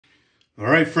All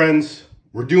right, friends,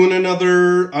 we're doing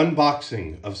another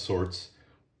unboxing of sorts.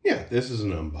 Yeah, this is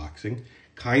an unboxing,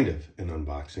 kind of an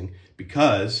unboxing,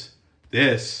 because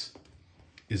this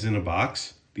is in a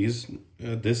box. This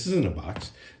is in a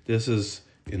box. This is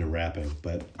in a wrapping,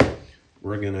 but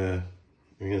we're gonna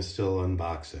still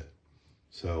unbox it.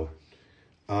 So,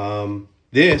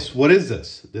 what is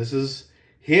this? This is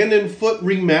Hand and Foot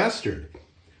Remastered.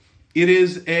 It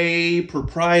is a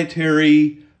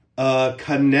proprietary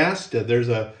canasta. There's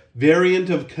a variant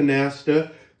of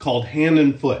canasta called Hand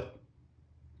and Foot.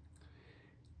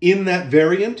 In that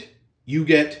variant, you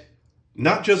get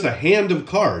not just a hand of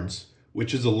cards,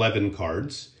 which is 11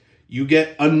 cards. You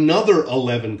get another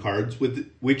 11 cards,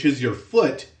 which is your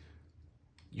foot.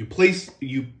 You place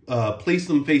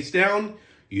them face down.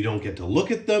 You don't get to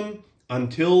look at them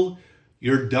until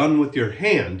you're done with your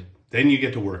hand. Then you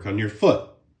get to work on your foot.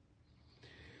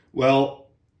 Well,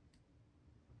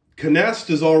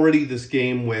 Canasta is already this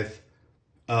game with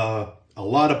a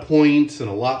lot of points and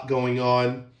a lot going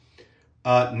on.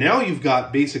 Now you've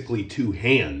got basically two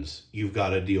hands you've got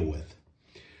to deal with.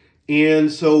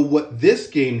 And so what this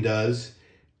game does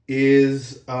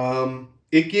is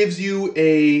it gives you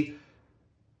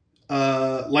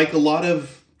like a lot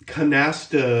of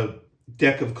Canasta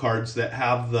deck of cards that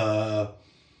have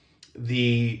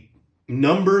the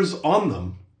numbers on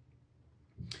them.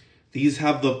 These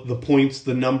have the points,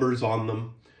 the numbers on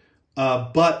them,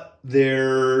 but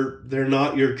they're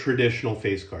not your traditional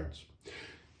face cards.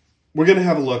 We're going to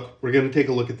have a look. We're going to take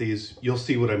a look at these. You'll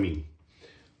see what I mean.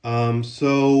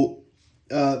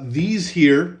 These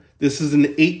here, this is an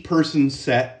 8-person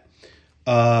set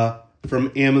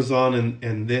from Amazon,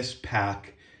 and this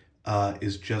pack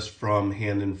is just from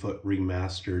Hand and Foot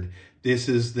Remastered. This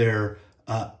is their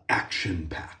action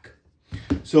pack.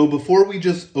 So before we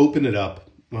just open it up,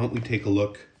 why don't we take a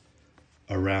look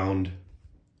around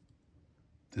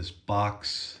this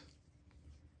box.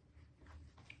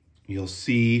 You'll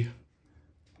see,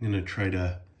 I'm going to try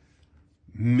to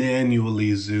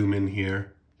manually zoom in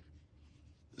here.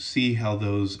 See how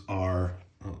those are,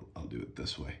 I'll do it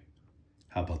this way.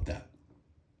 How about that?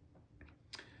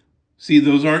 See,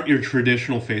 those aren't your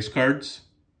traditional face cards.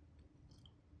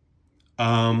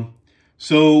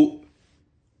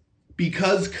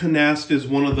 Because Canasta is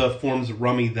one of the forms of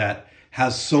Rummy that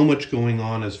has so much going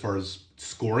on as far as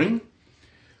scoring,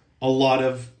 a lot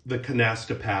of the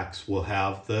Canasta packs will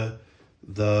have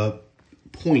the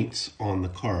points on the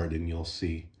card, and you'll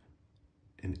see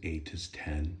an 8 is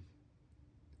 10,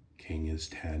 King is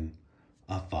 10,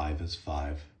 a 5 is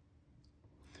 5,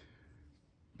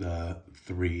 the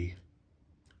 3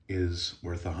 is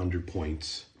worth 100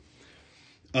 points.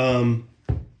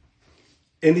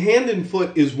 And Hand and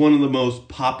Foot is one of the most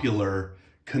popular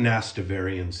Canasta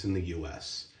variants in the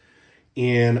US.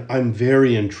 And I'm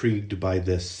very intrigued by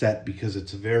this set because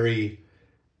it's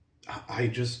I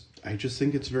just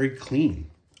think it's very clean.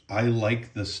 I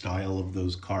like the style of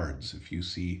those cards. If you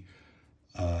see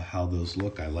how those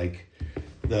look, I like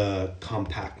the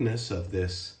compactness of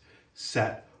this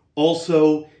set.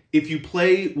 Also, if you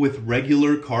play with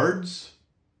regular cards,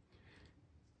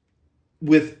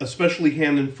 with especially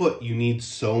Hand and Foot, you need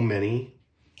so many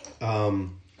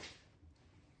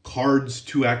cards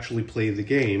to actually play the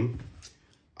game.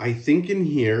 I think in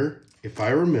here, if I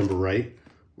remember right,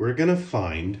 we're going to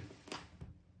find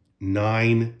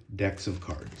 9 decks of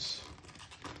cards.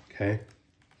 Okay?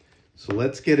 So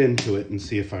let's get into it and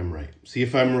see if I'm right. See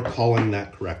if I'm recalling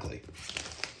that correctly.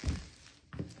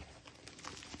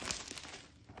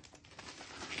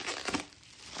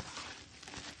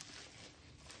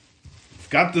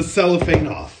 Got the cellophane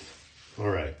off. All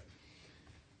right.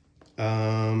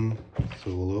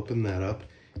 So we'll open that up.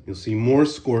 You'll see more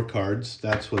scorecards.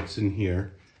 That's what's in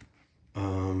here.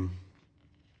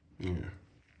 Here.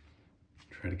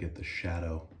 Try to get the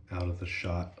shadow out of the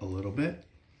shot a little bit.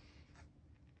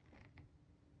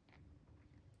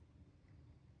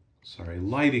 Sorry,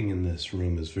 lighting in this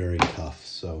room is very tough.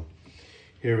 So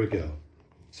here we go.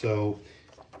 So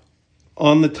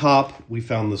on the top, we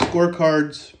found the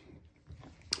scorecards.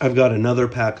 I've got another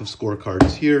pack of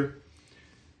scorecards here.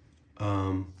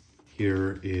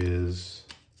 Here is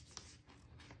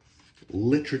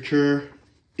literature,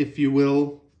 if you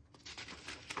will.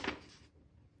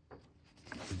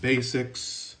 The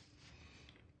basics.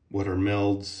 What are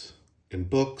melds and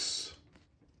books.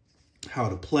 How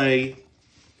to play.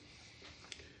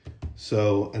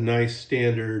 So a nice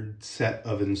standard set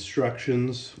of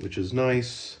instructions, which is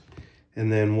nice.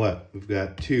 And then what? We've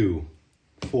got 2,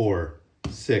 4,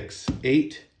 6,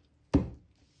 8,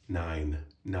 9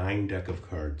 deck of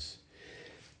cards.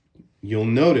 You'll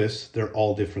notice they're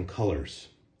all different colors.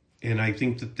 And I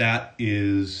think that that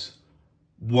is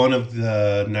one of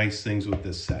the nice things with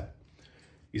this set.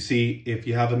 You see, if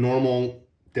you have a normal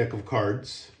deck of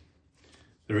cards,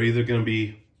 they're either going to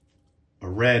be a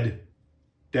red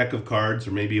deck of cards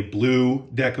or maybe a blue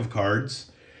deck of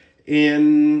cards.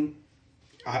 And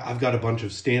I've got a bunch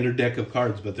of standard deck of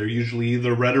cards, but they're usually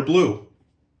either red or blue.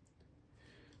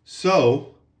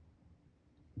 So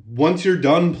once you're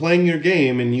done playing your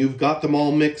game and you've got them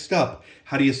all mixed up,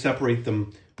 how do you separate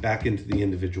them back into the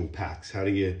individual packs? How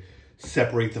do you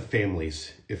separate the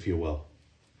families, if you will?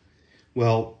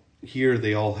 Well, here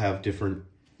they all have different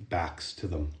backs to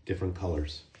them, different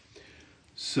colors.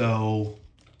 So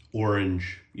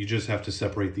orange, you just have to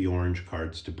separate the orange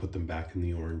cards to put them back in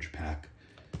the orange pack.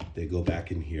 They go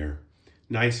back in here.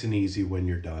 Nice and easy when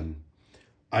you're done.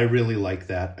 I really like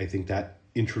that. I think that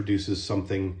introduces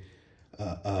something,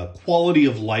 a quality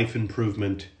of life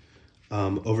improvement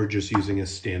over just using a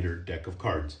standard deck of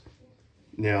cards.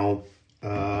 Now,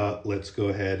 let's go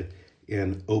ahead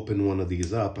and open one of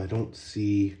these up. I don't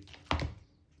see...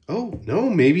 Oh, no,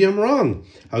 maybe I'm wrong.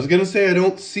 I was going to say I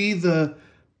don't see the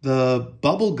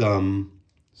bubblegum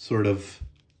sort of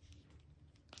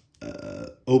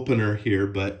opener here,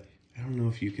 but I don't know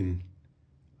if you can...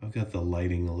 I've got the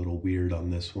lighting a little weird on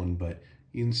this one, but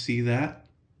you can see that.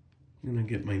 I'm going to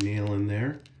get my nail in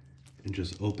there and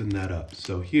just open that up.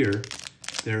 So here,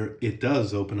 it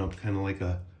does open up kind of like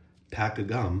a pack of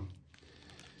gum.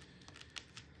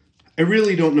 I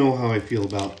really don't know how I feel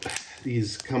about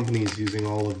these companies using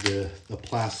all of the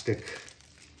plastic,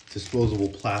 disposable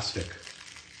plastic.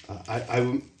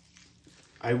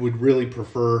 I would really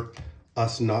prefer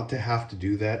us not to have to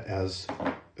do that as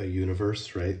a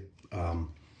universe, right?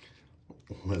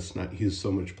 Let's not use so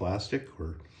much plastic,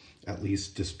 or at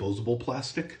least disposable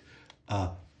plastic.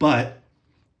 But,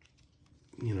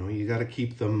 you know, you got to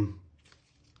keep them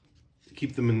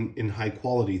in high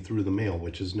quality through the mail,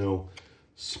 which is no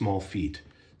small feat.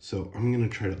 So I'm going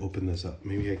to try to open this up.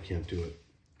 Maybe I can't do it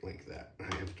like that.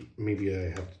 Maybe I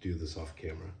have to do this off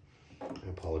camera. I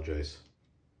apologize.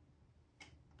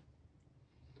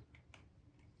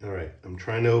 All right, I'm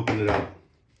trying to open it up.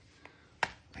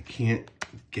 I can't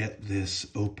get this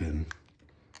open.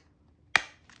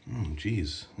 Oh,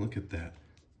 geez, look at that.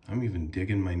 I'm even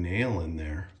digging my nail in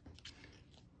there.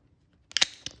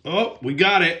 Oh, we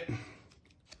got it.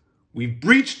 We've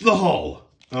breached the hull.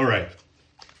 All right.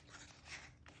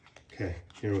 Okay,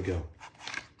 here we go.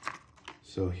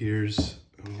 So here's,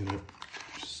 I'm gonna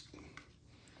just,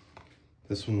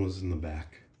 this one was in the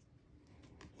back.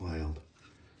 Wild.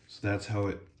 So that's how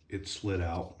it slid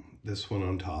out. This one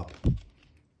on top.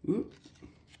 Oop.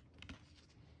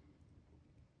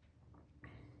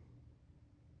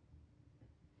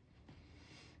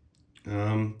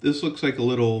 This looks like a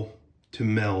little to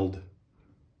meld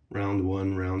round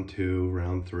 1, round 2,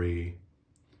 round 3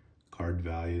 card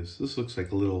values. This looks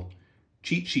like a little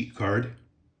cheat sheet card.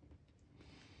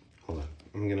 Hold on,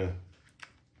 I'm gonna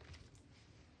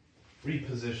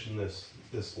reposition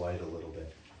this light a little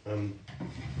bit. I'm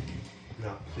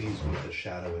not pleased with the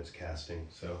shadow it's casting,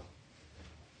 so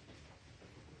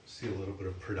see a little bit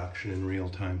of production in real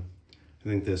time. I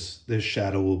think this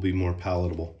shadow will be more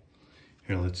palatable.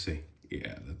 Here, let's see.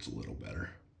 Yeah, that's a little better.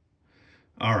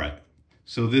 All right,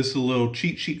 so this is a little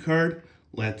cheat sheet card.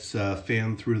 Let's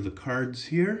fan through the cards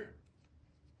here.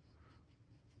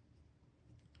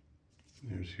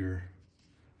 There's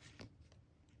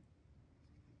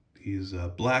these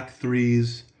black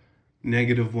 3s,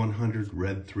 negative 100,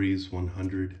 red 3s,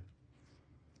 100.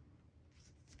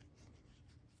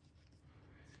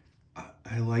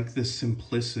 I like the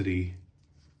simplicity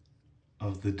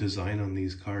of the design on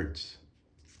these cards.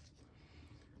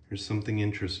 There's something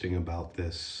interesting about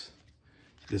this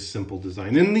simple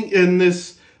design. And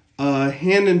this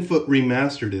Hand and Foot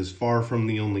Remastered is far from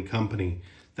the only company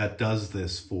that does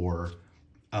this for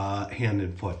Hand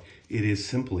and Foot. It is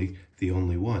simply the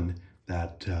only one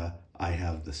that I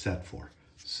have the set for.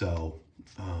 So,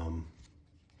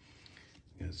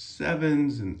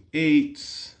 7s and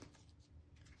 8s,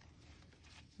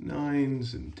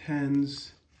 9s and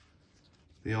 10s.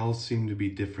 They all seem to be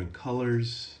different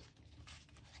colors.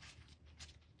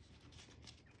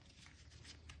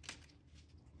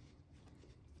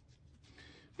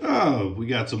 Oh, we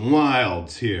got some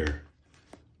wilds here.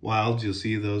 Wilds, you'll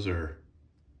see those are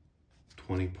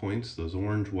 20 points. Those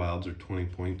orange wilds are 20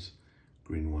 points.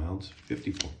 Green wilds,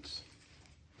 50 points.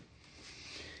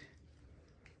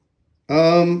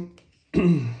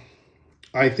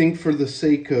 I think for the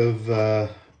sake of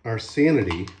our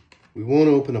sanity, we won't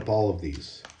open up all of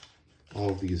these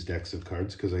decks of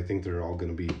cards, because I think they're all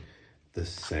going to be the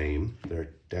same. They're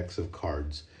decks of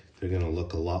cards. they're going to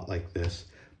look a lot like this,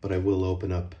 but I will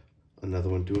open up another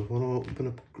one. Do I want to open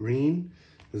up green?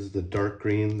 This is the dark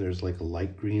green. There's like a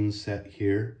light green set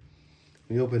here.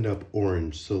 We opened up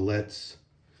orange, so let's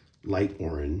light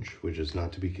orange, which is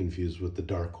not to be confused with the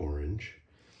dark orange.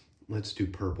 Let's do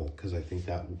purple, because I think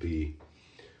that will be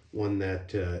one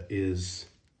that is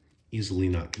easily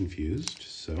not confused.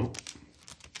 So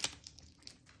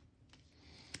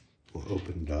we'll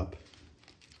open it up.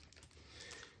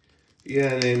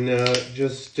 Yeah, and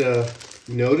just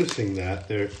noticing that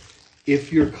there,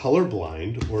 if you're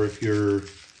colorblind, or if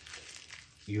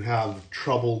you have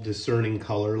trouble discerning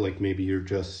color, like maybe you're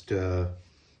just you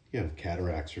know,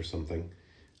 cataracts or something,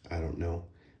 I don't know,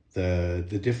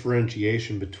 the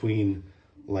differentiation between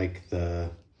like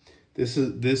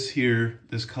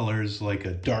this color is like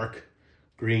a dark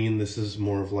green, this is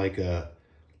more of like a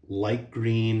light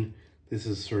green, this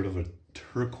is sort of a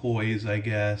turquoise, I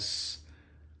guess,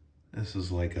 this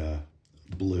is like a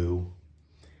blue.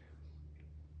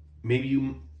 Maybe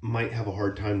you might have a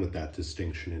hard time with that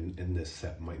distinction, and this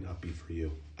set might not be for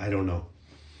you. I don't know.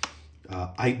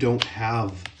 I don't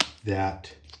have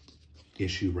that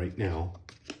issue right now,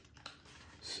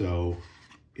 so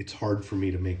it's hard for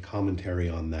me to make commentary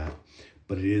on that,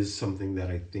 but it is something that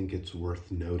I think it's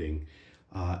worth noting.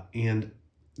 And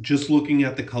just looking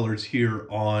at the colors here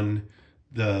on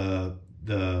the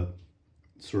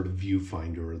sort of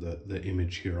viewfinder, or the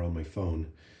image here on my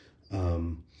phone,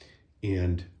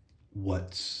 and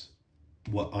what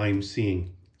I'm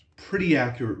seeing, pretty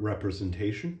accurate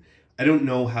representation. I don't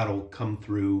know how it'll come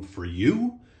through for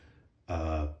you.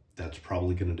 That's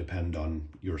probably going to depend on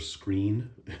your screen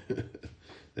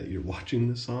that you're watching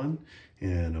this on,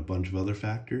 and a bunch of other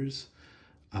factors.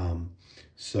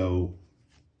 So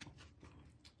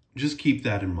just keep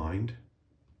that in mind.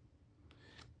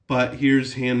 But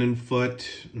here's hand and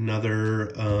foot,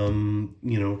 another,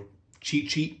 you know, cheat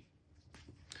sheet,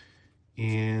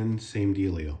 and same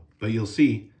dealio. But you'll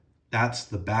see that's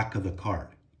the back of the card,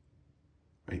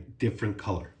 right? Different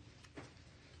color.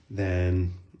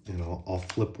 Then, and I'll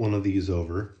flip one of these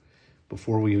over.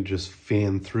 Before we just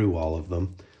fan through all of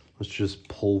them, let's just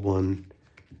pull one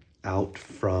out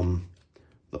from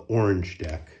the orange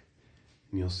deck,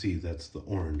 and you'll see that's the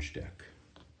orange deck.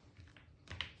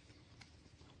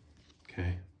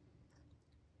 Okay,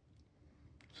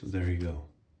 so there you go.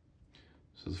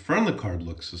 So the front of the card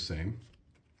looks the same.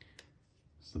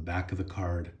 It's the back of the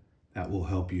card. That will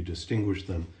help you distinguish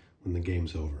them when the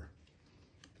game's over.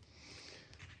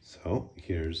 So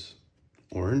here's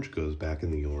orange, goes back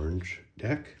in the orange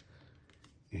deck,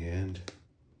 and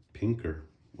pink, or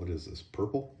what is this,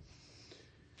 purple?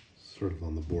 Sort of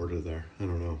on the border there, I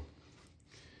don't know.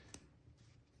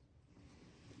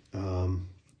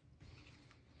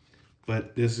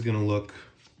 But this is going to look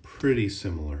pretty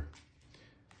similar.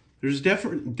 There's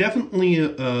definitely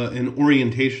an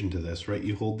orientation to this, right?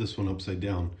 You hold this one upside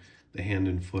down, the hand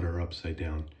and foot are upside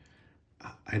down.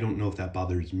 I don't know if that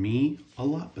bothers me a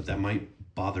lot, but that might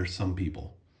bother some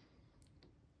people.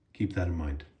 Keep that in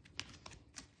mind.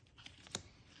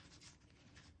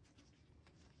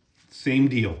 Same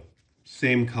deal,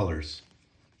 same colors,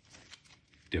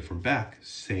 different back,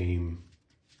 same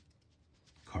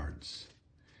cards.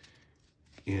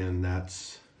 And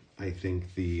that's, I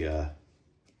think, the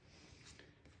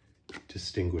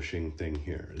distinguishing thing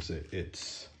here, is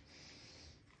it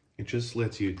just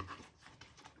lets you,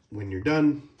 when you're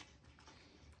done,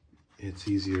 it's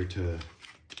easier to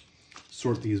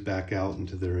sort these back out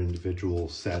into their individual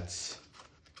sets,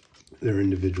 their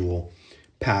individual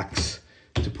packs,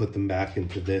 to put them back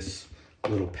into this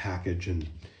little package and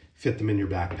fit them in your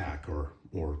backpack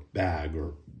or bag,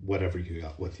 or whatever you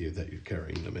got with you that you're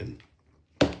carrying them in.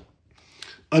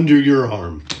 Under your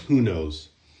arm, who knows?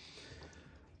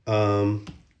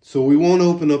 So we won't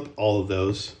open up all of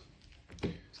those.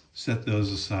 Set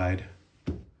those aside.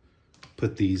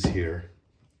 Put these here.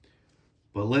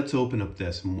 But let's open up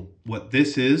this. What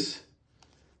this is,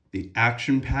 the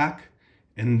action pack.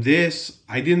 And this,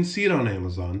 I didn't see it on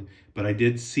Amazon, but I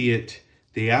did see it.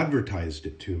 They advertised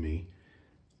it to me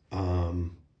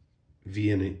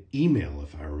via an email,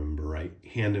 if I remember right.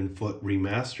 Hand and Foot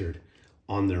Remastered.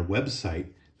 On their website,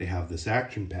 they have this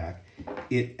action pack.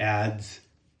 It adds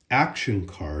action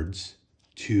cards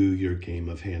to your game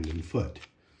of Hand and Foot.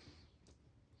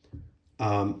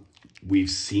 We've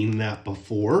seen that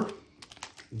before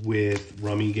with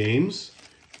Rummy games.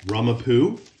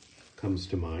 Rumapoo comes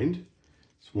to mind.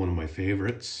 It's one of my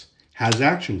favorites. Has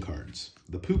action cards,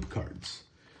 the poop cards.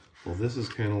 Well, this is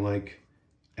kind of like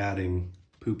adding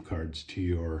poop cards to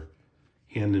your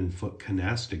Hand and Foot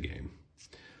canasta game.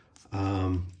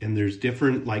 And there's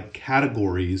different like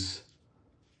categories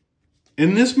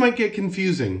And this might get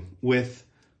confusing with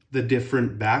the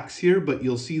different backs here, but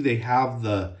you'll see they have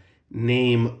the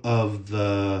name of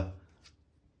the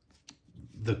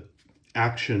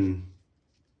action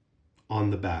on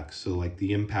the back. So like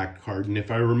the impact card. And if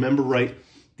I remember right,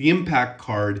 the impact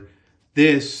card,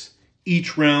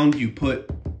 each round you put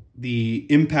the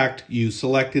impact, you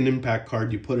select an impact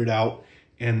card, you put it out,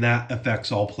 and that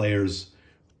affects all players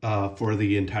for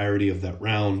the entirety of that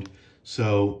round.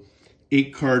 So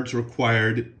 8 cards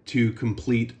required to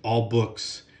complete all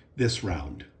books this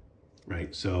round,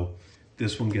 right? So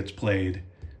this one gets played,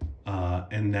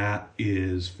 and that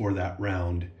is for that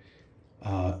round.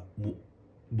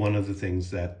 One of the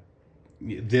things that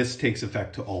this takes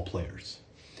effect to all players.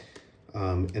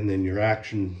 And then your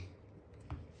action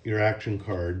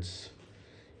cards,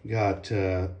 you got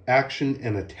action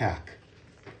and attack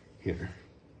here.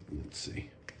 Let's see.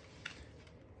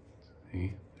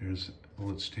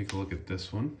 Let's take a look at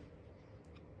this one.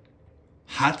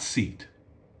 Hot seat.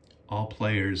 All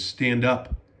players stand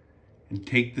up and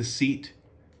take the seat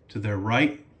to their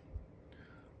right.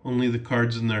 Only the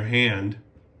cards in their hand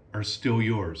are still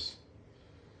yours.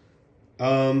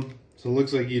 So it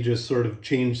looks like you just sort of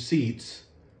change seats,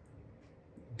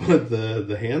 but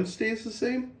the hand stays the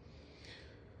same?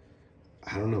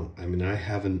 I don't know. I mean, I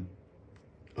haven't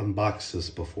unboxed this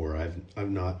before.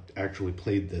 I've not actually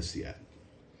played this yet.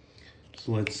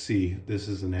 So let's see. This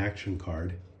is an action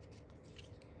card.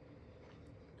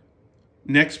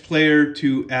 Next player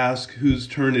to ask whose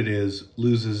turn it is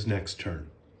loses next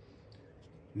turn.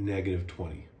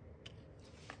 -20.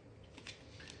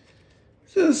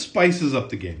 So this spices up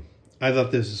the game. I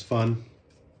thought this is fun.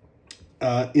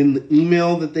 In the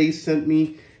email that they sent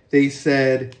me, they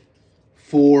said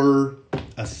for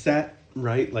a set,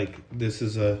 right? Like this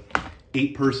is a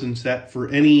 8-person set. For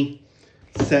any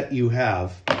set you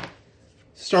have,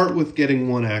 start with getting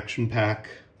one action pack,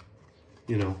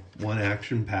 one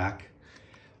action pack,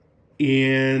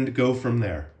 and go from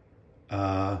there.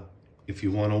 If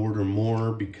you want to order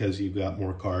more because you've got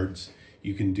more cards,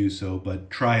 you can do so, but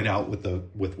try it out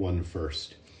with one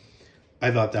first.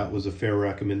 I thought that was a fair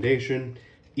recommendation.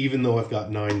 Even though I've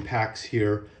got 9 packs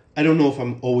here, I don't know if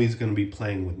I'm always going to be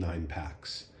playing with 9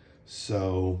 packs.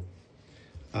 So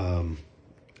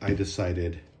I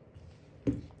decided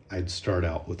I'd start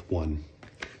out with one.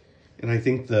 And I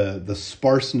think the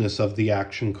sparseness of the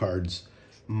action cards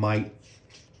might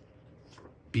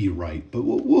be right, but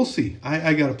we'll see.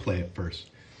 I got to play it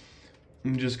first.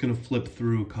 I'm just going to flip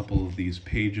through a couple of these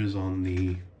pages on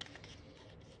the...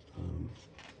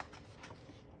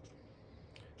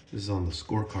 this is on the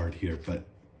scorecard here, but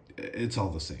it's all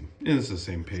the same. It's the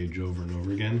same page over and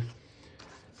over again.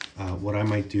 What I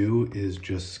might do is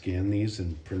just scan these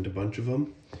and print a bunch of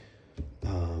them.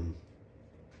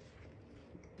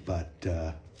 But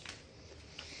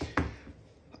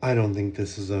I don't think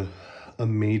this is a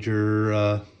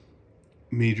major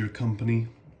major company.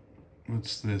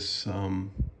 What's this?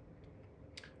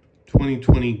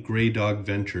 2020 Grey Dog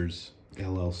Ventures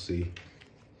LLC.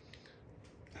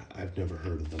 I've never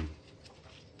heard of them.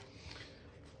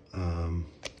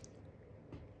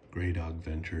 Grey Dog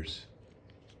Ventures.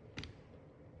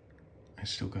 I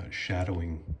still got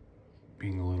shadowing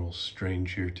being a little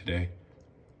strange here today.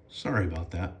 Sorry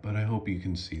about that, but I hope you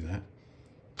can see that.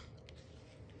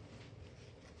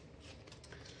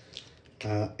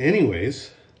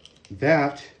 Anyways,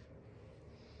 that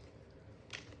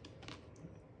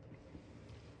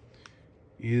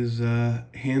is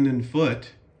Hand and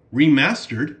Foot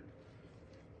Remastered.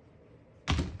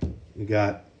 We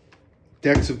got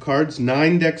decks of cards,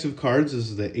 9 decks of cards. This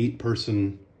is the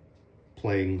 8-person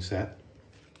playing set.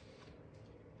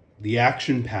 The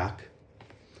action pack,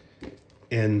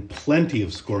 and plenty of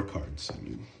scorecards. I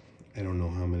mean, I don't know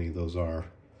how many of those are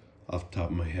off the top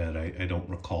of my head. I don't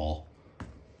recall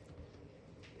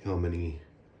how many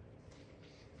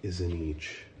is in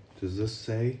each. Does this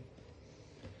say?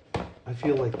 I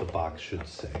feel like the box should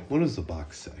say. What does the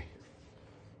box say?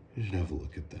 You should have a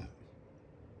look at that.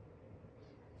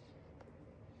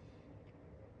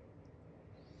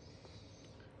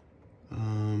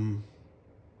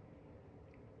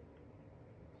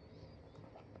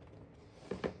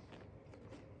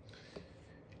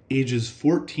 Ages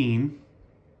 14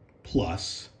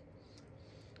 plus,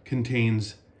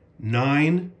 contains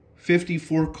 9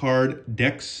 54-card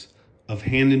decks of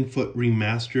Hand and Foot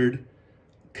Remastered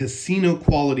casino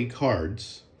quality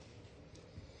cards,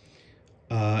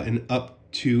 and up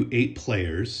to 8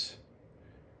 players.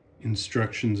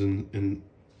 Instructions and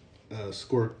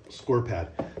score pad,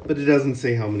 but it doesn't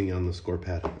say how many on the score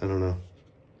pad. I don't know.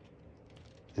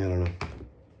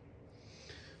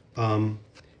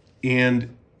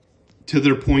 And to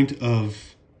their point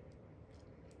of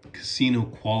casino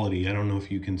quality. I don't know if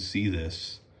you can see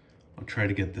this. I'll try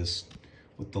to get this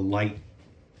with the light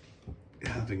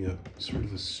having a sort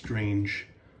of a strange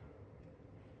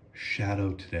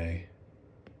shadow today.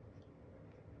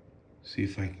 See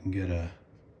if I can get a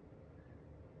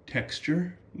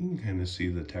texture. You can kind of see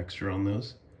the texture on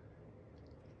those.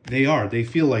 They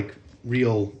feel like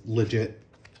real legit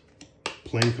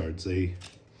playing cards.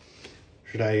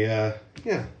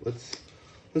 Yeah,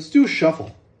 let's do a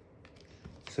shuffle.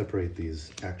 Separate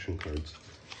these action cards.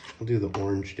 I'll do the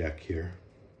orange deck here.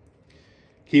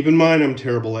 Keep in mind, I'm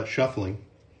terrible at shuffling.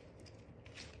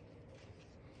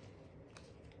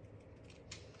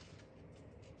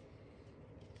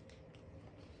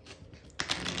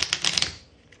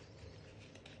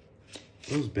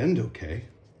 Those bend okay.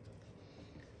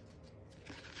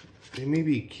 They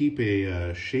maybe keep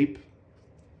a shape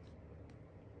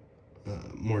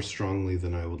more strongly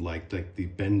than I would like they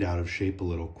bend out of shape a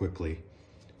little quickly.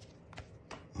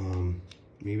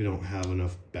 Maybe don't have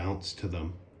enough bounce to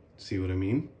them. See what I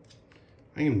mean?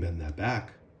 I can bend that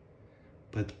back,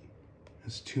 but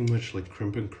it's too much like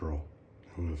crimp and curl.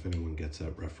 I don't know if anyone gets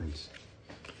that reference.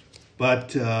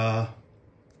 But, I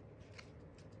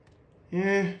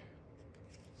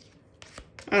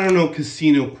don't know,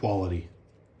 casino quality.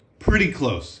 Pretty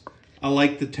close. I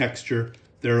like the texture.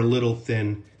 They're a little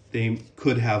thin. They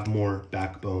could have more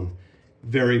backbone.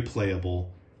 Very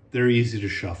playable. They're easy to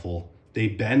shuffle. They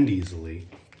bend easily.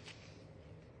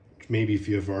 Maybe if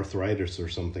you have arthritis or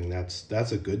something,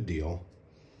 that's a good deal.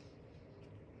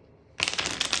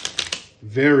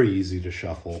 Very easy to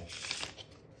shuffle.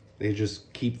 They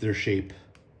just keep their shape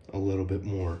a little bit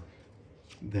more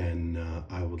than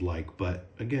I would like. But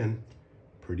again,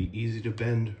 pretty easy to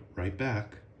bend right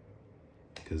back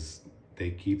because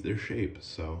they keep their shape.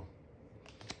 So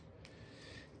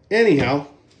anyhow,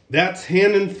 that's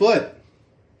hand and foot.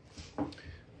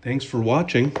 Thanks for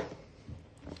watching.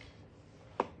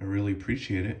 I really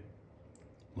appreciate it.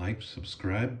 Like,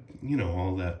 subscribe, you know,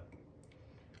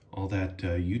 all that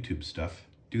YouTube stuff.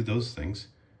 Do those things.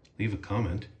 Leave a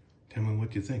comment. Tell me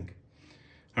what you think.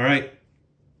 All right.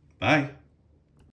 Bye.